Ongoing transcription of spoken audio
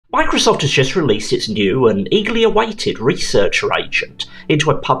Microsoft has just released its new and eagerly awaited Researcher agent into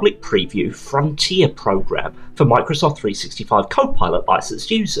a public preview Frontier program for Microsoft 365 Copilot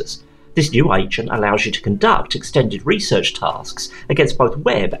licensed users. This new agent allows you to conduct extended research tasks against both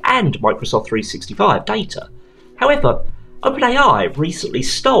web and Microsoft 365 data. However, OpenAI recently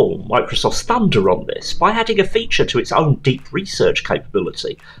stole Microsoft's thunder on this by adding a feature to its own deep research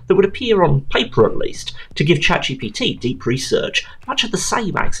capability that would appear on paper at least to give ChatGPT Deep Research much of the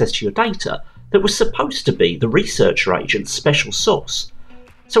same access to your data that was supposed to be the Researcher agent's special sauce.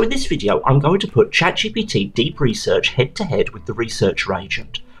 So in this video I'm going to put ChatGPT Deep Research head to head with the Researcher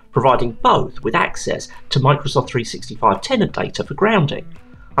agent, providing both with access to Microsoft 365 tenant data for grounding.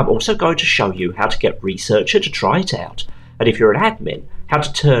 I'm also going to show you how to get Researcher to try it out, and if you're an admin, how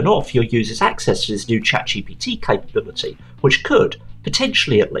to turn off your users' access to this new ChatGPT capability, which could,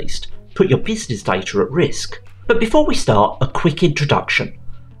 potentially at least, put your business data at risk. But before we start, a quick introduction.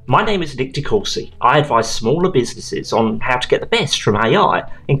 My name is Nick DeCourcy. I advise smaller businesses on how to get the best from AI,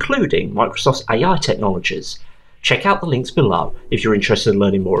 including Microsoft's AI technologies. Check out the links below if you're interested in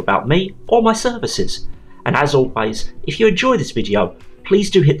learning more about me or my services. And as always, if you enjoy this video,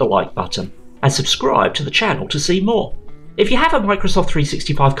 please do hit the like button and subscribe to the channel to see more. If you have a Microsoft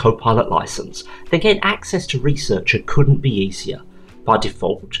 365 Copilot license, then getting access to Researcher couldn't be easier. By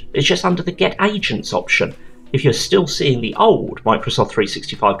default, it's just under the Get Agents option if you're still seeing the old Microsoft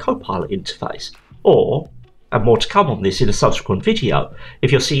 365 Copilot interface. Or, and more to come on this in a subsequent video,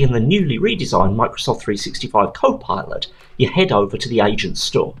 if you're seeing the newly redesigned Microsoft 365 Copilot, you head over to the Agents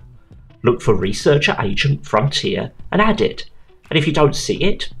store. Look for Researcher Agent Frontier and add it. And if you don't see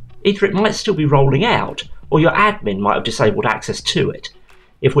it, either it might still be rolling out, or your admin might have disabled access to it.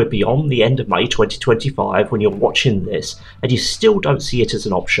 If we're beyond the end of May 2025 when you're watching this and you still don't see it as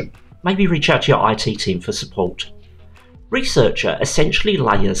an option, maybe reach out to your IT team for support. Researcher essentially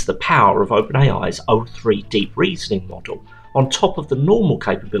layers the power of OpenAI's O3 deep reasoning model on top of the normal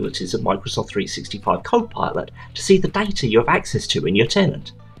capabilities of Microsoft 365 Copilot to see the data you have access to in your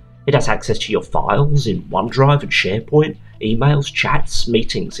tenant. It has access to your files in OneDrive and SharePoint, emails, chats,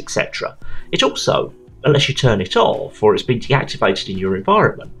 meetings, etc. It also, unless you turn it off or it's been deactivated in your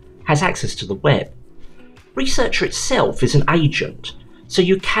environment, has access to the web. Researcher itself is an agent, so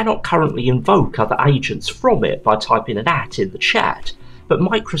you cannot currently invoke other agents from it by typing an @ in the chat, but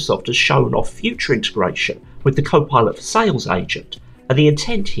Microsoft has shown off future integration with the Copilot for Sales agent, and the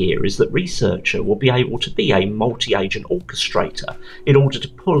intent here is that Researcher will be able to be a multi-agent orchestrator in order to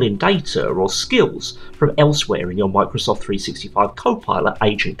pull in data or skills from elsewhere in your Microsoft 365 Copilot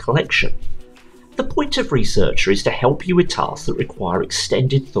agent collection. The point of Researcher is to help you with tasks that require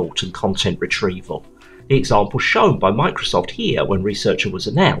extended thought and content retrieval. The example shown by Microsoft here when Researcher was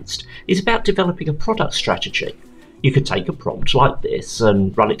announced is about developing a product strategy. You could take a prompt like this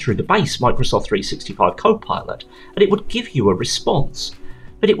and run it through the base Microsoft 365 Copilot, and it would give you a response.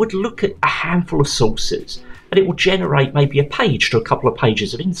 But it would look at a handful of sources, and it will generate maybe a page to a couple of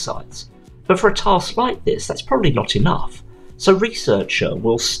pages of insights. But for a task like this, that's probably not enough. So Researcher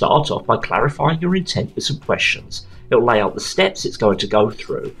will start off by clarifying your intent with some questions. It'll lay out the steps it's going to go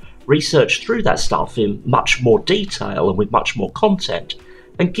through, research through that stuff in much more detail and with much more content,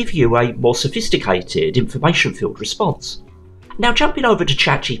 and give you a more sophisticated, information-filled response. Now jumping over to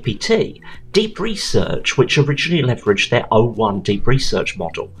ChatGPT, Deep Research, which originally leveraged their O1 Deep Research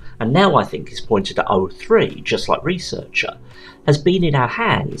model, and now I think is pointed at O3, just like Researcher, has been in our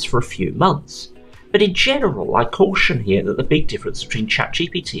hands for a few months. But in general, I caution here that the big difference between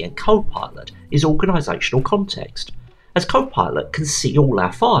ChatGPT and Copilot is organisational context, as Copilot can see all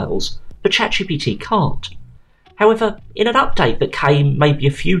our files, but ChatGPT can't. However, in an update that came maybe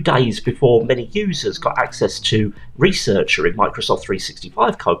a few days before many users got access to Researcher in Microsoft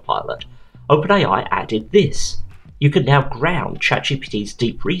 365 Copilot, OpenAI added this. You can now ground ChatGPT's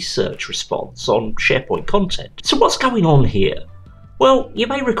Deep Research response on SharePoint content. So what's going on here? Well, you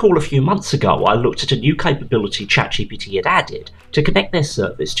may recall a few months ago I looked at a new capability ChatGPT had added to connect their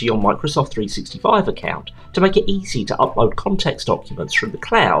service to your Microsoft 365 account to make it easy to upload context documents from the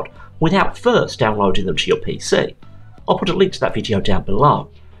cloud without first downloading them to your PC. I'll put a link to that video down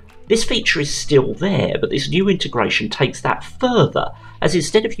below. This feature is still there, but this new integration takes that further, as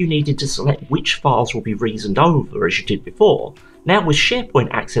instead of you needing to select which files will be reasoned over as you did before, now with SharePoint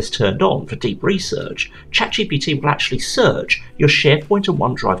access turned on for Deep Research, ChatGPT will actually search your SharePoint and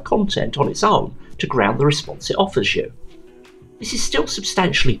OneDrive content on its own to ground the response it offers you. This is still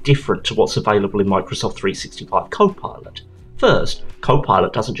substantially different to what's available in Microsoft 365 Copilot. First,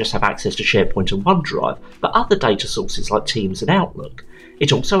 Copilot doesn't just have access to SharePoint and OneDrive, but other data sources like Teams and Outlook.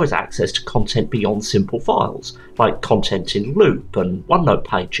 It also has access to content beyond simple files, like content in Loop and OneNote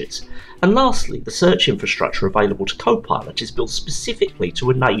pages. And lastly, the search infrastructure available to Copilot is built specifically to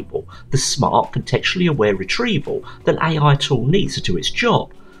enable the smart, contextually aware retrieval that an AI tool needs to do its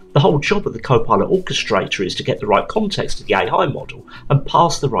job. The whole job of the Copilot orchestrator is to get the right context to the AI model and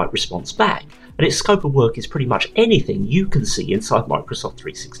pass the right response back, and its scope of work is pretty much anything you can see inside Microsoft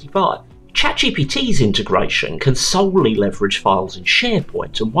 365. ChatGPT's integration can solely leverage files in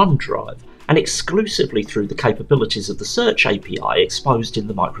SharePoint and OneDrive, and exclusively through the capabilities of the Search API exposed in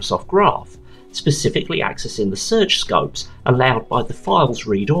the Microsoft Graph, specifically accessing the search scopes allowed by the Files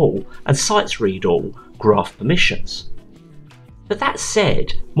Read All and Sites Read All graph permissions. But that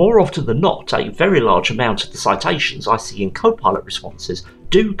said, more often than not, a very large amount of the citations I see in Copilot responses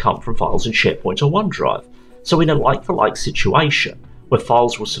do come from files in SharePoint or OneDrive, so in a like-for-like situation, where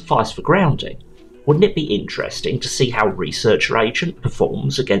files will suffice for grounding, wouldn't it be interesting to see how Researcher Agent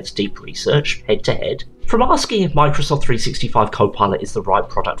performs against Deep Research head-to-head? From asking if Microsoft 365 Copilot is the right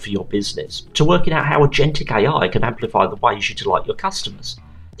product for your business, to working out how agentic AI can amplify the ways you delight your customers,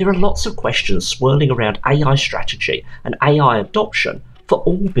 there are lots of questions swirling around AI strategy and AI adoption for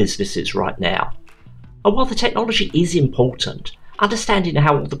all businesses right now. And while the technology is important, understanding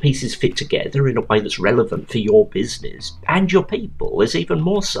how all the pieces fit together in a way that's relevant for your business and your people is even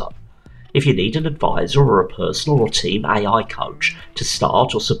more so. If you need an advisor or a personal or team AI coach to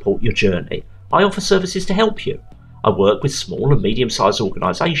start or support your journey, I offer services to help you. I work with small and medium-sized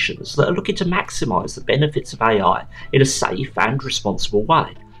organisations that are looking to maximise the benefits of AI in a safe and responsible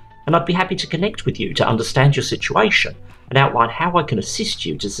way, and I'd be happy to connect with you to understand your situation and outline how I can assist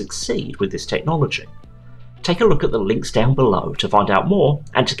you to succeed with this technology. Take a look at the links down below to find out more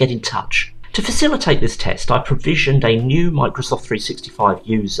and to get in touch. To facilitate this test, I provisioned a new Microsoft 365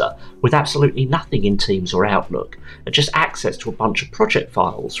 user with absolutely nothing in Teams or Outlook, and just access to a bunch of project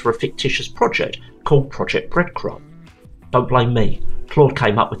files for a fictitious project called Project Breadcrumb. Don't blame me, Claude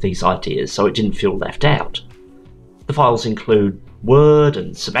came up with these ideas so it didn't feel left out. The files include Word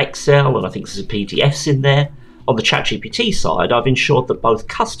and some Excel, and I think there's some PDFs in there. On the ChatGPT side, I've ensured that both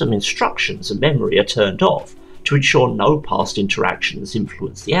custom instructions and memory are turned off to ensure no past interactions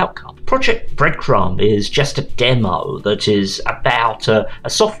influence the outcome. Project Breadcrumb is just a demo that is about a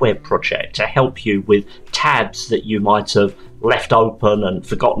software project to help you with tabs that you might have left open and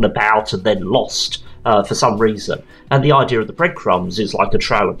forgotten about and then lost for some reason. And the idea of the breadcrumbs is like a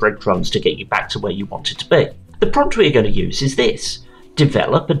trail of breadcrumbs to get you back to where you want it to be. The prompt we're going to use is this: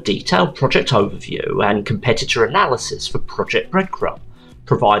 develop a detailed project overview and competitor analysis for Project Breadcrumb,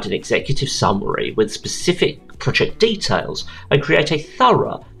 provide an executive summary with specific project details, and create a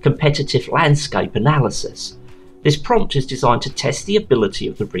thorough competitive landscape analysis. This prompt is designed to test the ability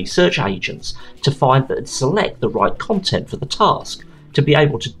of the research agents to find and select the right content for the task. To be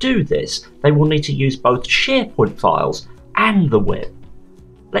able to do this, they will need to use both SharePoint files and the web.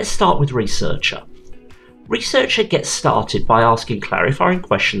 Let's start with Researcher. Researcher gets started by asking clarifying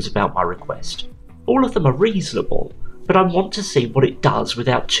questions about my request. All of them are reasonable, but I want to see what it does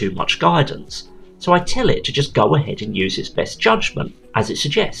without too much guidance, so I tell it to just go ahead and use its best judgment, as it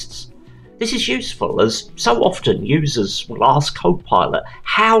suggests. This is useful as so often users will ask Copilot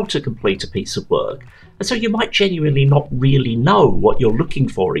how to complete a piece of work, and so you might genuinely not really know what you're looking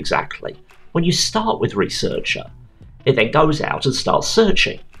for exactly when you start with Researcher. It then goes out and starts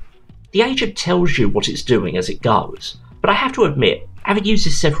searching. The agent tells you what it's doing as it goes, but I have to admit, having used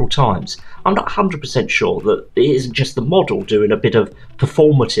this several times, I'm not 100% sure that it isn't just the model doing a bit of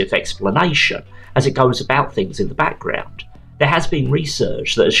performative explanation as it goes about things in the background. There has been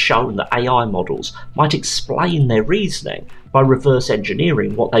research that has shown that AI models might explain their reasoning by reverse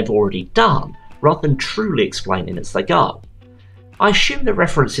engineering what they've already done, rather than truly explaining as they go. I assume the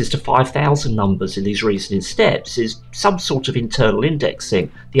references to 5,000 numbers in these reasoning steps is some sort of internal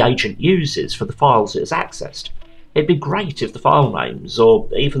indexing the agent uses for the files it has accessed. It'd be great if the file names, or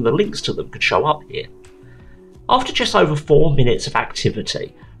even the links to them, could show up here. After just over 4 minutes of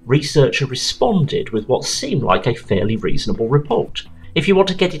activity, Researcher responded with what seemed like a fairly reasonable report. If you want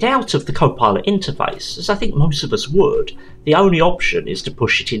to get it out of the Copilot interface, as I think most of us would, the only option is to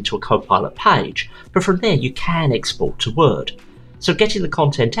push it into a Copilot page, but from there you can export to Word. So getting the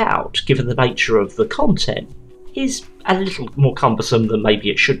content out, given the nature of the content, is a little more cumbersome than maybe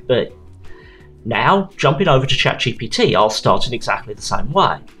it should be. Now, jumping over to ChatGPT, I'll start in exactly the same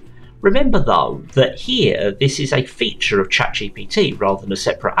way. Remember though, that here this is a feature of ChatGPT rather than a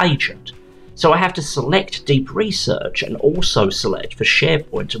separate agent. So I have to select Deep Research and also select for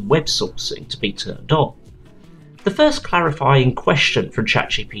SharePoint and web sourcing to be turned on. The first clarifying question from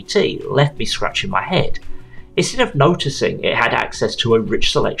ChatGPT left me scratching my head. Instead of noticing it had access to a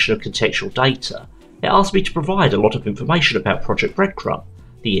rich selection of contextual data, it asked me to provide a lot of information about Project Breadcrumb,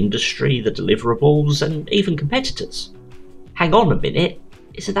 the industry, the deliverables, and even competitors. Hang on a minute,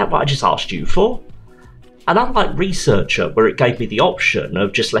 isn't that what I just asked you for? And unlike Researcher, where it gave me the option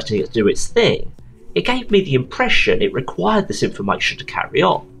of just letting it do its thing, it gave me the impression it required this information to carry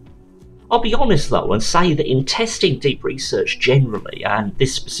on. I'll be honest though and say that in testing Deep Research generally, and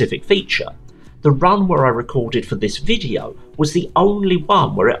this specific feature, the run where I recorded for this video was the only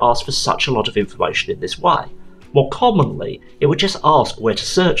one where it asked for such a lot of information in this way. More commonly, it would just ask where to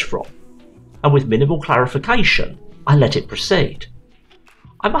search from. And with minimal clarification, I let it proceed.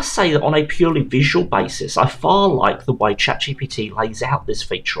 I must say that on a purely visual basis, I far like the way ChatGPT lays out this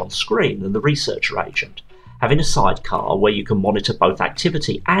feature on screen than the Researcher agent. Having a sidecar where you can monitor both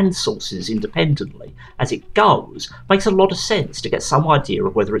activity and sources independently as it goes makes a lot of sense to get some idea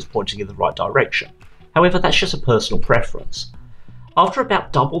of whether it's pointing in the right direction. However, that's just a personal preference. After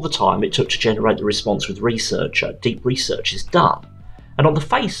about double the time it took to generate the response with Researcher, Deep Research is done. And on the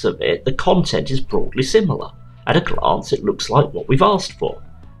face of it, the content is broadly similar. At a glance, it looks like what we've asked for.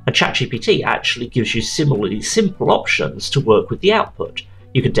 And ChatGPT actually gives you similarly simple options to work with the output.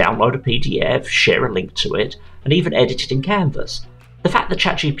 You can download a PDF, share a link to it, and even edit it in Canvas. The fact that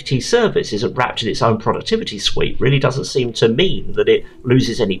ChatGPT service isn't wrapped in its own productivity suite really doesn't seem to mean that it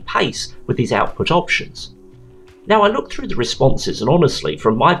loses any pace with these output options. Now I looked through the responses and honestly,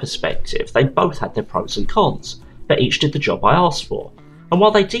 from my perspective, they both had their pros and cons, but each did the job I asked for. And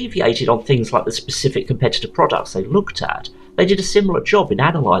while they deviated on things like the specific competitor products they looked at, they did a similar job in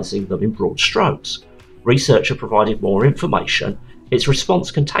analysing them in broad strokes. Researcher provided more information. Its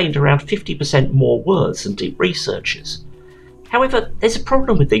response contained around 50% more words than Deep Research's. However, there's a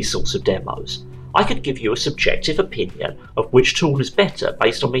problem with these sorts of demos. I could give you a subjective opinion of which tool is better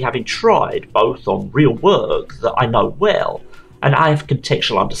based on me having tried both on real work that I know well and I have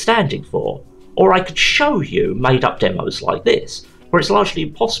contextual understanding for, or I could show you made-up demos like this, where it's largely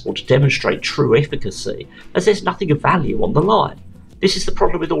impossible to demonstrate true efficacy as there's nothing of value on the line. This is the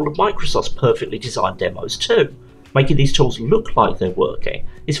problem with all of Microsoft's perfectly designed demos too. Making these tools look like they're working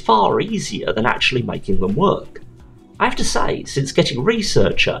is far easier than actually making them work. I have to say, since getting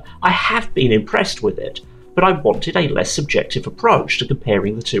Researcher, I have been impressed with it, but I wanted a less subjective approach to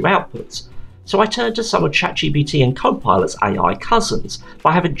comparing the two outputs. So I turned to some of ChatGPT and Copilot's AI cousins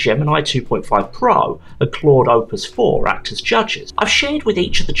by having Gemini 2.5 Pro and Claude Opus 4 act as judges. I've shared with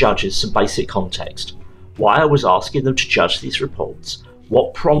each of the judges some basic context, why I was asking them to judge these reports,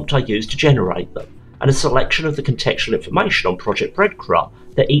 what prompt I used to generate them, and a selection of the contextual information on Project Breadcrumb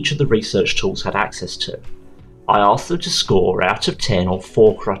that each of the research tools had access to. I asked them to score out of 10 on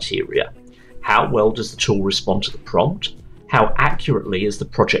 4 criteria. How well does the tool respond to the prompt? How accurately is the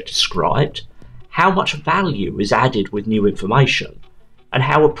project described? How much value is added with new information? And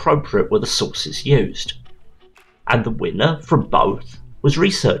how appropriate were the sources used? And the winner from both was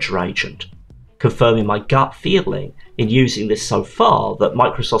Researcher Agent, confirming my gut feeling in using this so far that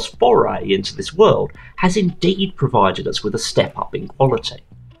Microsoft's foray into this world has indeed provided us with a step up in quality.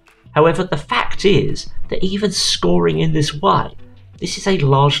 However, the fact is that even scoring in this way, this is a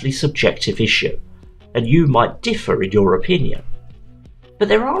largely subjective issue, and you might differ in your opinion. But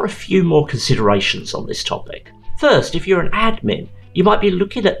there are a few more considerations on this topic. First, if you're an admin, you might be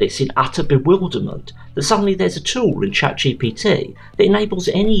looking at this in utter bewilderment that suddenly there's a tool in ChatGPT that enables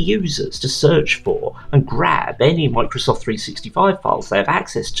any users to search for and grab any Microsoft 365 files they have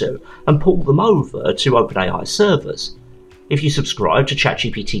access to and pull them over to OpenAI servers. If you subscribe to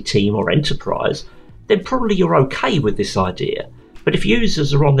ChatGPT Team or Enterprise, then probably you're okay with this idea. But if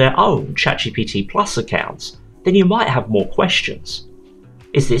users are on their own ChatGPT Plus accounts, then you might have more questions.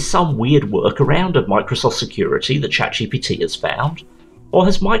 Is this some weird workaround of Microsoft security that ChatGPT has found? Or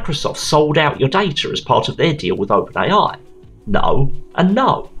has Microsoft sold out your data as part of their deal with OpenAI? No, and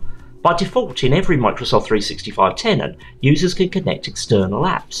no. By default, in every Microsoft 365 tenant, users can connect external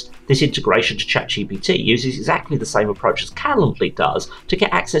apps. This integration to ChatGPT uses exactly the same approach as Calendly does to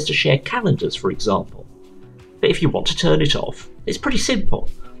get access to shared calendars, for example. But if you want to turn it off, it's pretty simple.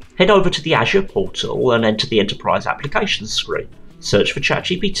 Head over to the Azure portal and enter the Enterprise Applications screen. Search for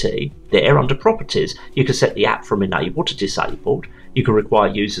ChatGPT. There, under Properties, you can set the app from Enabled to Disabled. You can require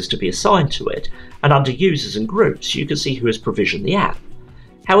users to be assigned to it. And under Users and Groups, you can see who has provisioned the app.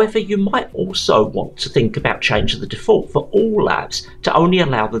 However, you might also want to think about changing the default for all apps to only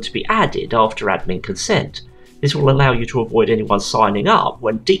allow them to be added after admin consent. This will allow you to avoid anyone signing up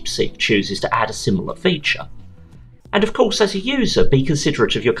when DeepSeek chooses to add a similar feature. And of course, as a user, be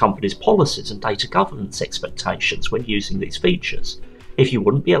considerate of your company's policies and data governance expectations when using these features. if you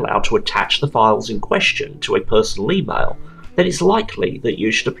wouldn't be allowed to attach the files in question to a personal email, then it's likely that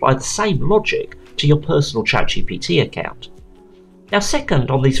you should apply the same logic to your personal ChatGPT account. Now, second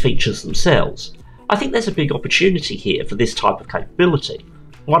on these features themselves, I think there's a big opportunity here for this type of capability.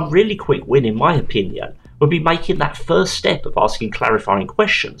 One really quick win, in my opinion, would be making that first step of asking clarifying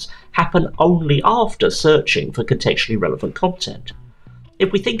questions happen only after searching for contextually relevant content.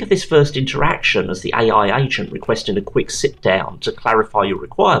 If we think of this first interaction as the AI agent requesting a quick sit down to clarify your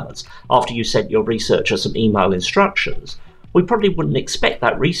requirements after you sent your researcher some email instructions, we probably wouldn't expect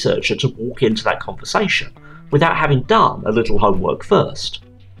that researcher to walk into that conversation without having done a little homework first.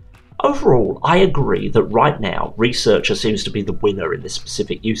 Overall, I agree that right now, Researcher seems to be the winner in this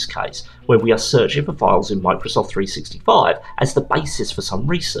specific use case, where we are searching for files in Microsoft 365 as the basis for some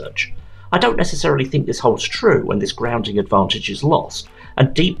research. I don't necessarily think this holds true when this grounding advantage is lost,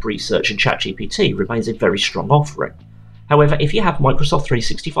 and Deep Research in ChatGPT remains a very strong offering. However, if you have Microsoft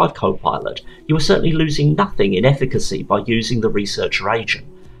 365 Copilot, you are certainly losing nothing in efficacy by using the Researcher agent,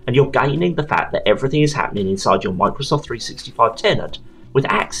 and you're gaining the fact that everything is happening inside your Microsoft 365 tenant with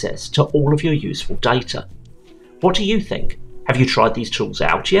access to all of your useful data. What do you think? Have you tried these tools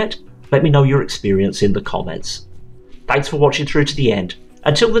out yet? Let me know your experience in the comments. Thanks for watching through to the end.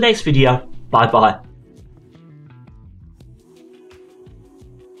 Until the next video, bye bye.